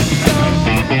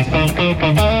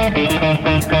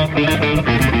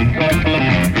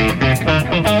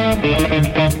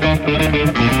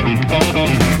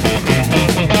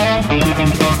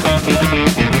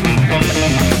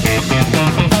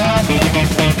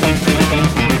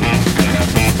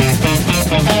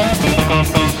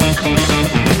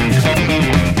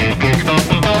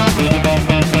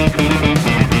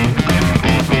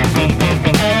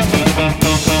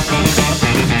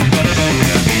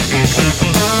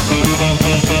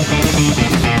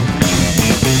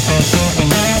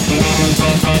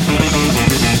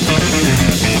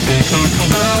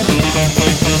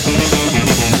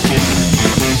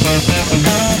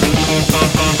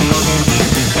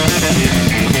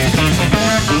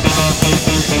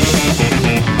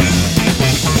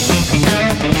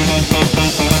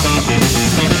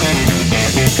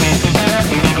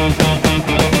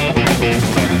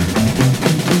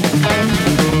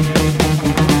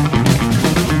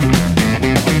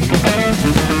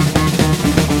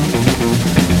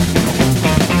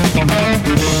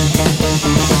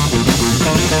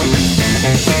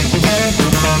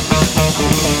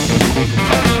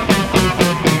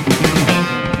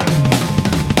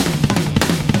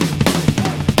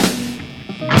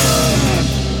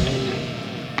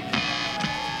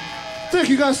 Thank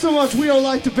you guys so much. We all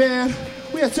like the band.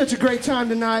 We had such a great time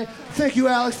tonight. Thank you,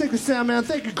 Alex. Thank you, Soundman.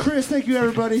 Thank you, Chris. Thank you,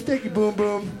 everybody. Thank you, Boom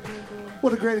Boom.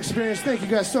 What a great experience. Thank you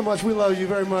guys so much. We love you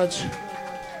very much.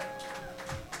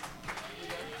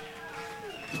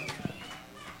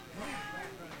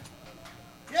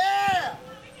 Yeah!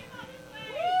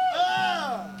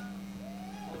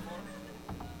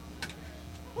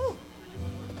 Woo!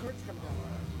 Kurt's coming down.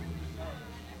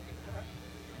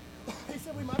 He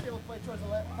said we might be able to play towards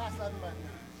past 11, but...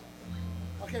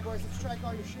 Okay, boys, let's strike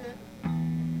all your shit.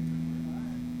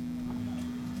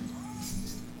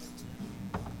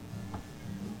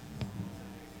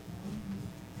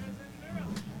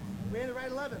 We ain't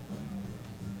right 11.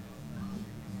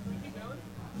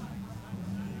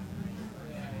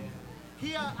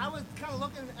 I was kind of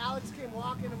looking, and Alex came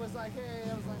walking and was like, hey,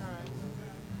 I was like, all right.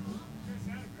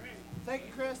 Thank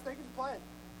you, Chris. Thank you for playing.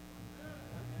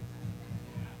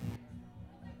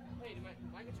 Hey,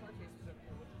 my guitar case is up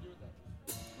here. What to do with that?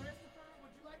 Christopher,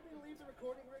 would you like me to leave the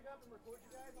recording rig up and record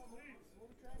you guys on movie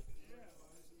track? Yeah.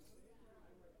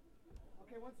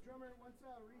 Okay, once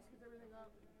Reese gets everything up,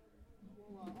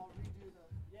 I'll redo the...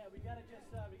 Yeah, we gotta sync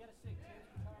Tim's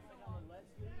guitar mic on the lead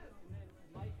sleeve, and then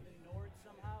Mike and Nord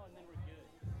somehow, and then we're good.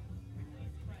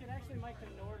 You can actually mic the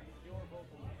Nord with your voice.